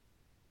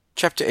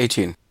Chapter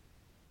 18.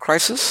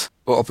 Crisis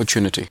or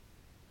Opportunity?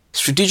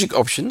 Strategic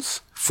options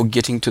for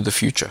getting to the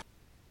future.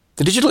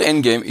 The digital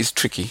endgame is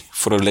tricky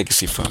for a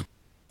legacy firm.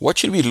 What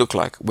should we look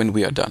like when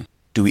we are done?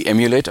 Do we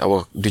emulate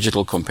our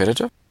digital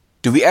competitor?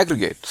 Do we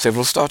aggregate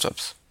several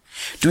startups?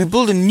 Do we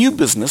build a new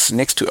business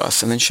next to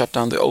us and then shut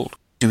down the old?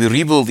 Do we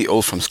rebuild the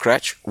old from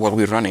scratch while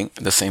we're running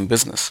the same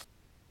business?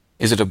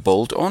 Is it a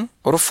bolt-on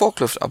or a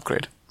forklift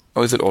upgrade?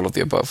 Or is it all of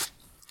the above?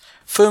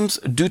 Firms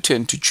do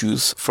tend to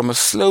choose from a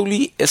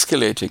slowly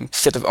escalating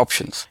set of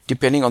options,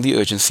 depending on the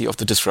urgency of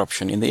the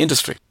disruption in the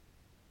industry.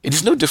 It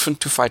is no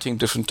different to fighting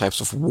different types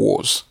of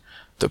wars.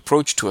 The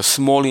approach to a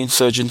small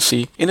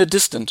insurgency in a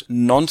distant,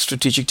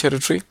 non-strategic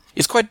territory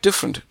is quite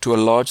different to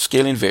a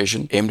large-scale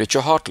invasion aimed at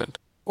your heartland,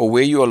 or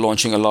where you are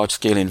launching a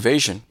large-scale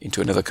invasion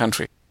into another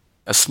country.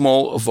 A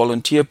small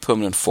volunteer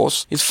permanent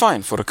force is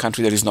fine for a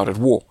country that is not at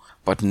war,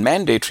 but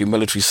mandatory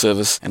military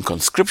service and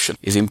conscription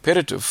is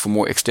imperative for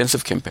more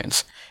extensive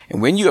campaigns.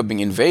 And when you are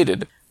being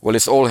invaded, well,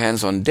 it's all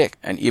hands on deck,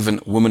 and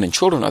even women and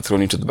children are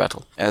thrown into the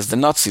battle, as the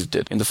Nazis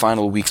did in the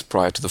final weeks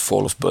prior to the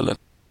fall of Berlin.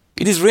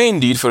 It is rare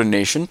indeed for a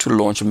nation to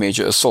launch a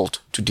major assault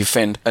to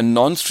defend a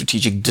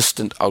non-strategic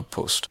distant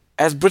outpost,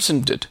 as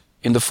Britain did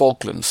in the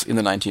Falklands in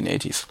the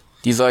 1980s.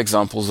 These are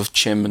examples of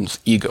chairman's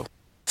ego.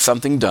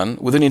 Something done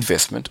with an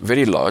investment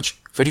very large,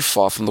 very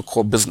far from the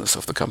core business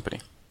of the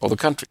company or the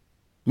country.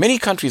 Many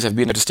countries have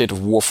been in a state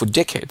of war for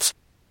decades,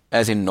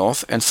 as in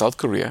North and South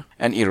Korea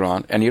and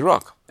Iran and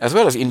Iraq, as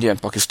well as India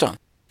and Pakistan.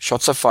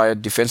 Shots are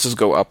fired, defenses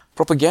go up,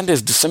 propaganda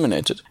is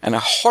disseminated, and a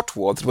hot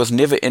war that was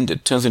never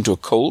ended turns into a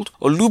cold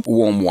or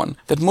lukewarm one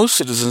that most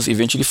citizens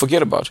eventually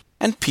forget about,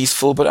 and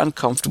peaceful but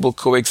uncomfortable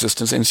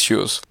coexistence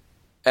ensues,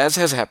 as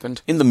has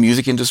happened in the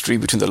music industry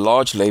between the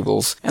large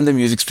labels and the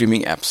music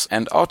streaming apps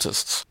and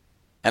artists.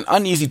 An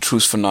uneasy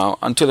truce for now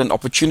until an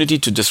opportunity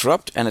to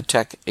disrupt and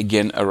attack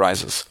again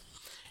arises.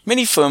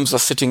 Many firms are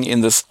sitting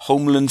in this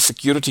homeland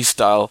security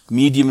style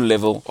medium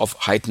level of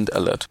heightened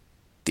alert.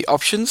 The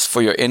options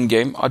for your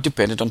endgame are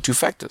dependent on two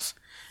factors,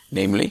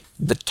 namely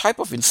the type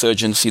of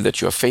insurgency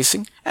that you are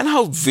facing and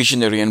how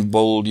visionary and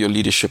bold your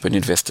leadership and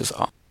investors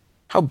are.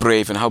 How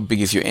brave and how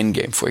big is your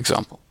endgame, for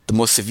example? The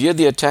more severe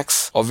the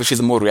attacks, obviously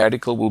the more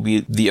radical will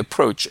be the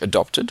approach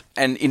adopted,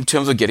 and in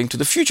terms of getting to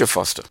the future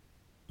faster.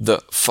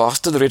 The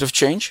faster the rate of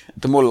change,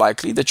 the more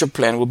likely that your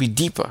plan will be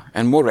deeper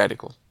and more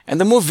radical. And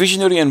the more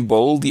visionary and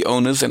bold the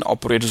owners and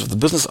operators of the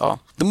business are,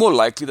 the more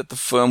likely that the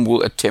firm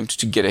will attempt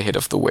to get ahead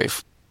of the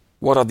wave.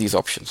 What are these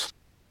options?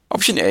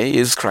 Option A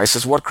is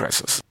crisis. What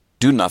crisis?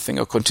 Do nothing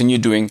or continue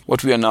doing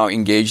what we are now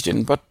engaged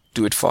in, but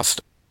do it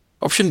faster.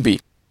 Option B.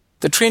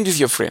 The trend is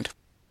your friend.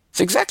 It's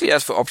exactly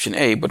as for option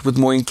A, but with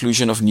more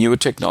inclusion of newer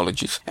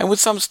technologies and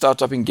with some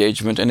startup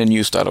engagement and a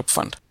new startup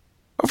fund.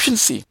 Option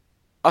C.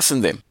 Us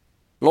and them.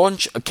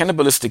 Launch a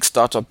cannibalistic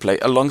startup play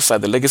alongside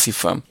the legacy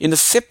firm in a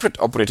separate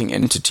operating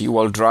entity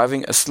while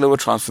driving a slower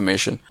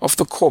transformation of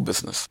the core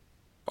business.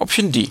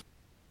 Option D.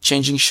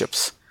 Changing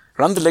ships.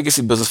 Run the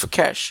legacy business for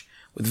cash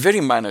with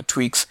very minor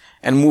tweaks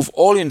and move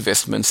all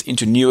investments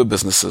into newer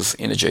businesses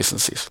in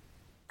adjacencies.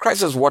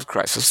 Crisis what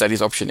crisis, that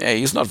is option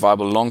A, is not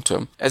viable long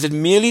term as it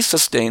merely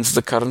sustains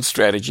the current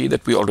strategy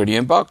that we already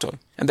embarked on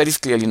and that is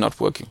clearly not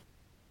working.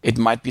 It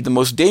might be the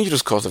most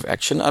dangerous course of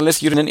action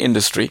unless you're in an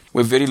industry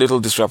where very little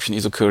disruption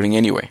is occurring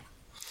anyway.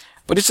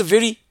 But it's a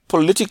very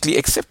politically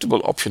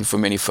acceptable option for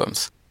many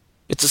firms.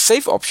 It's a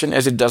safe option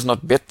as it does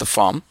not bet the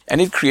farm and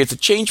it creates a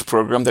change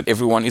program that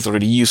everyone is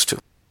already used to.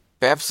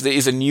 Perhaps there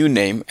is a new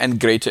name and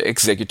greater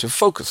executive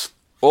focus.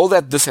 All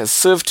that this has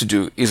served to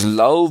do is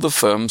lull the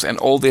firms and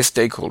all their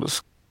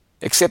stakeholders,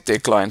 except their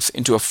clients,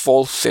 into a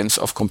false sense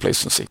of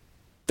complacency.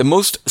 The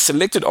most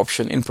selected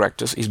option in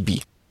practice is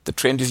B. The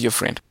trend is your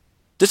friend.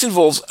 This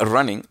involves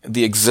running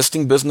the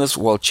existing business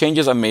while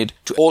changes are made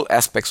to all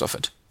aspects of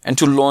it and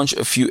to launch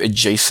a few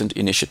adjacent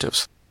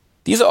initiatives.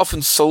 These are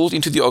often sold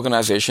into the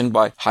organization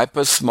by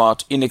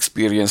hyper-smart,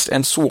 inexperienced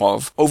and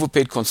suave,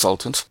 overpaid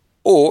consultants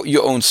or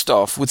your own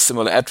staff with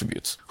similar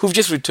attributes who've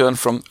just returned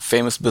from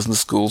famous business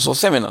schools or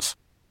seminars.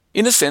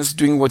 In a sense,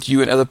 doing what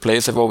you and other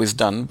players have always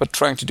done, but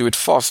trying to do it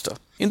faster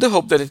in the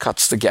hope that it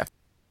cuts the gap.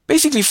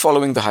 Basically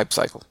following the hype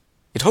cycle.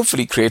 It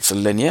hopefully creates a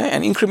linear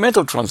and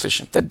incremental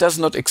transition that does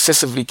not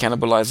excessively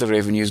cannibalize the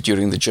revenues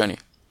during the journey.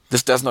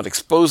 This does not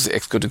expose the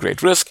exco to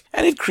great risk,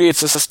 and it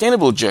creates a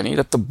sustainable journey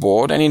that the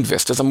board and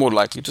investors are more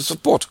likely to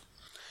support.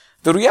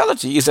 The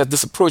reality is that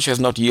this approach has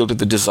not yielded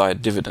the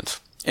desired dividends.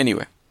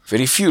 Anyway,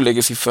 very few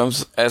legacy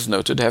firms, as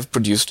noted, have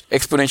produced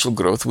exponential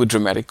growth with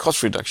dramatic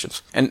cost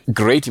reductions and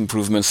great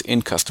improvements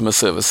in customer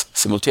service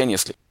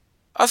simultaneously.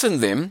 Us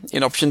and them,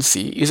 in option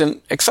C, is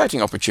an exciting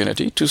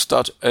opportunity to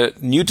start a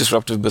new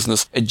disruptive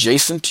business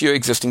adjacent to your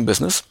existing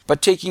business,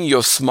 but taking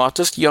your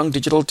smartest young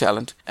digital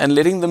talent and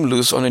letting them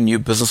loose on a new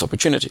business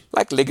opportunity,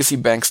 like legacy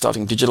banks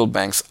starting digital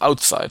banks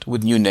outside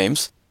with new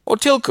names, or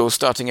telco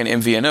starting an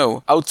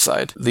MVNO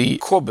outside the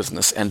core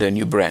business and a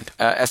new brand,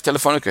 as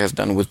Telefonica has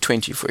done with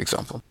 20, for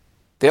example.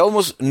 There are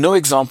almost no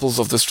examples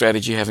of this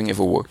strategy having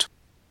ever worked.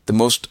 The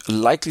most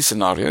likely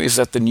scenario is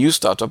that the new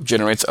startup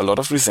generates a lot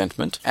of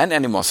resentment and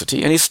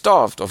animosity and is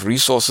starved of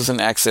resources and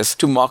access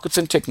to markets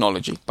and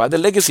technology by the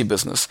legacy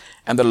business,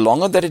 and the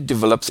longer that it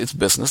develops its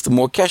business, the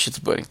more cash it's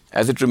burning,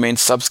 as it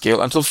remains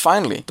subscale until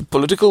finally the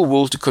political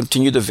will to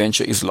continue the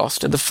venture is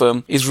lost and the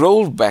firm is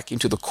rolled back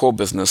into the core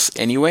business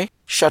anyway,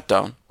 shut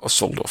down or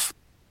sold off.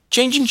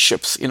 Changing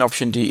ships in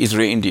option D is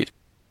rare indeed,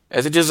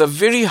 as it is a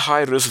very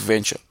high-risk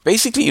venture,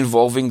 basically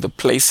involving the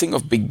placing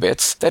of big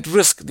bets that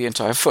risk the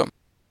entire firm.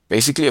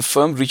 Basically, a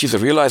firm reaches a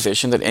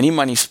realization that any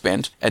money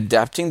spent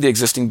adapting the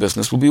existing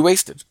business will be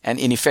wasted and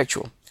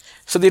ineffectual.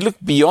 So they look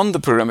beyond the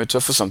perimeter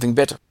for something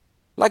better.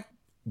 Like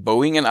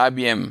Boeing and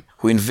IBM,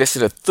 who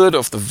invested a third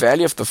of the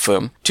value of the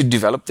firm to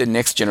develop their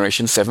next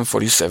generation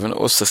 747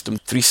 or System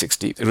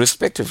 360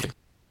 respectively.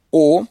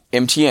 Or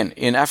MTN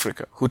in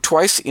Africa, who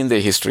twice in their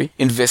history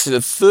invested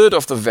a third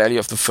of the value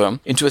of the firm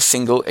into a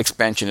single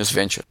expansionist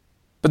venture.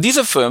 But these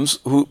are firms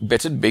who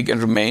betted big and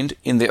remained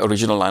in their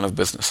original line of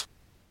business.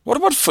 What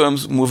about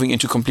firms moving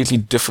into completely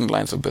different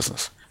lines of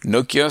business?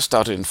 Nokia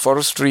started in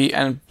forestry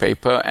and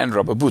paper and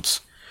rubber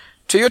boots.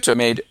 Toyota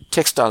made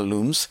textile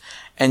looms,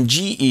 and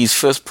GE's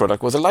first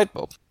product was a light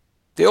bulb.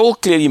 They all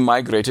clearly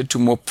migrated to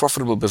more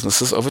profitable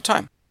businesses over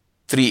time.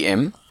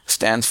 3M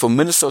stands for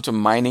Minnesota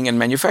Mining and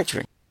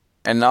Manufacturing,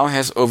 and now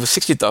has over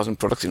 60,000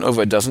 products in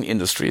over a dozen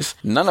industries,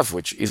 none of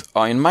which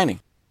are in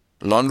mining.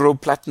 Lonhro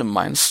Platinum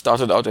Mines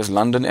started out as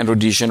London and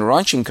Rhodesian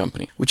Ranching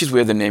Company, which is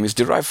where the name is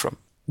derived from.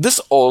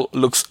 This all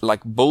looks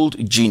like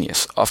bold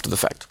genius after the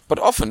fact, but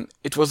often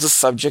it was the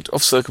subject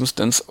of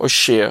circumstance or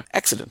sheer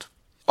accident,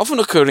 often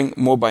occurring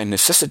more by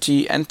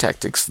necessity and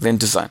tactics than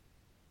design,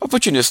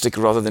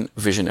 opportunistic rather than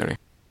visionary.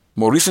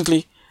 More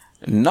recently,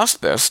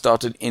 Naspers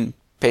started in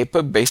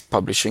paper-based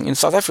publishing in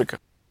South Africa.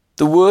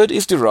 The word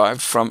is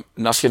derived from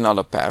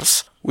Nasionale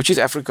Pers, which is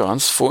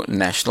Afrikaans for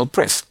national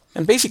press,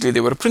 and basically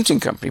they were a printing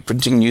company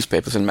printing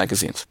newspapers and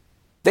magazines.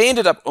 They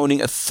ended up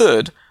owning a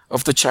third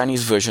of the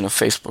Chinese version of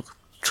Facebook.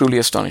 Truly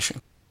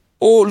astonishing.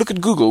 Or look at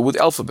Google with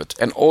Alphabet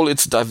and all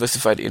its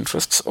diversified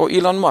interests, or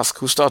Elon Musk,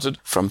 who started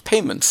from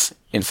payments,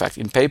 in fact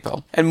in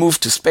PayPal, and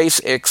moved to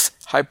SpaceX,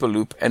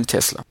 Hyperloop and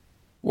Tesla.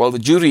 While the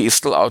jury is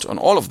still out on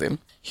all of them,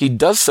 he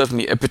does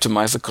certainly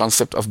epitomize the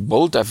concept of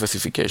bold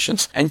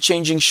diversifications and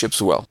changing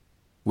ships well.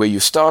 Where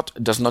you start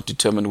does not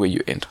determine where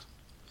you end.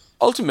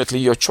 Ultimately,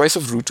 your choice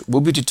of route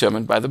will be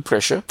determined by the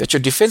pressure that your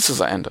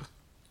defenses are under,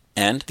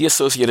 and the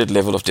associated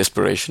level of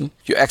desperation,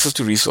 your access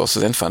to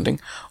resources and funding,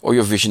 or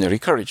your visionary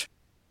courage.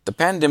 The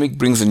pandemic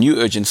brings a new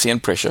urgency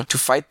and pressure to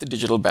fight the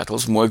digital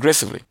battles more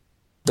aggressively.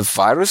 The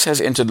virus has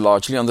entered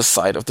largely on the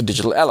side of the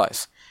digital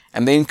allies,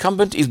 and the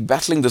incumbent is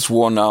battling this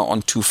war now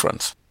on two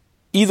fronts.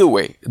 Either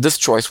way, this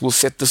choice will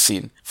set the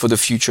scene for the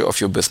future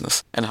of your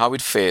business and how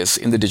it fares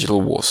in the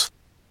digital wars.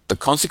 The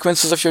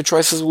consequences of your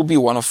choices will be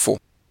one of four.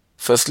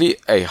 Firstly,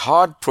 a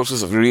hard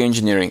process of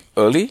re-engineering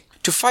early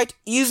to fight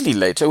easily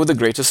later with a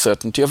greater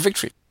certainty of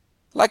victory.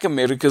 Like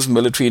America's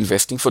military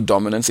investing for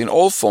dominance in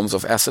all forms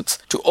of assets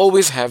to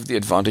always have the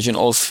advantage in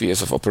all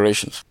spheres of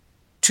operations.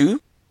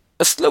 2.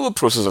 A slower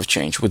process of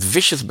change with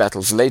vicious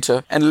battles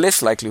later and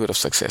less likelihood of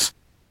success.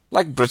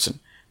 Like Britain,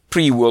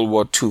 pre-World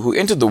War II, who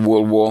entered the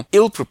World War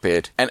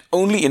ill-prepared and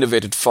only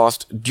innovated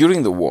fast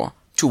during the war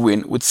to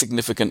win with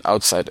significant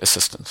outside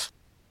assistance.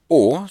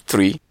 Or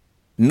 3.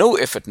 No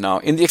effort now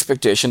in the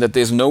expectation that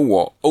there is no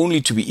war,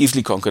 only to be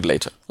easily conquered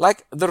later,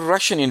 like the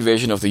Russian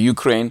invasion of the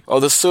Ukraine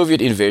or the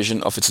Soviet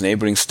invasion of its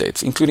neighboring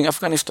states, including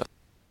Afghanistan.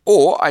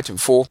 Or, item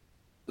 4,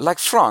 like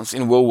France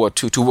in World War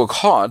II, to work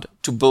hard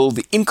to build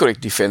the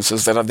incorrect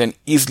defenses that are then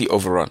easily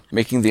overrun,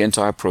 making the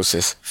entire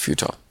process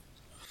futile.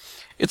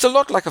 It's a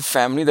lot like a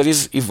family that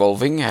is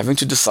evolving, having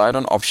to decide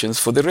on options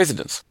for their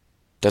residence.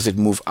 Does it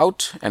move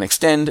out and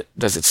extend?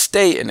 Does it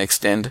stay and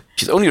extend?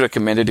 Which is only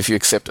recommended if you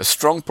accept a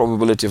strong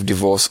probability of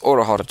divorce or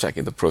a heart attack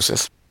in the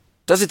process.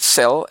 Does it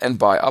sell and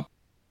buy up?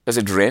 Does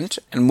it rent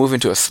and move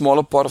into a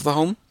smaller part of the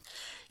home?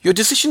 Your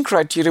decision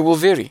criteria will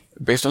vary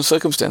based on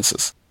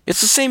circumstances.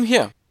 It's the same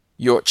here.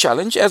 Your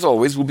challenge, as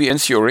always, will be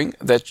ensuring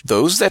that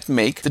those that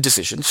make the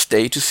decision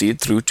stay to see it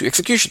through to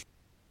execution.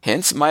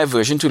 Hence, my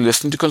aversion to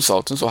listening to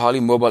consultants or highly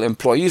mobile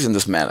employees in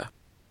this manner.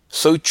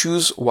 So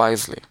choose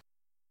wisely.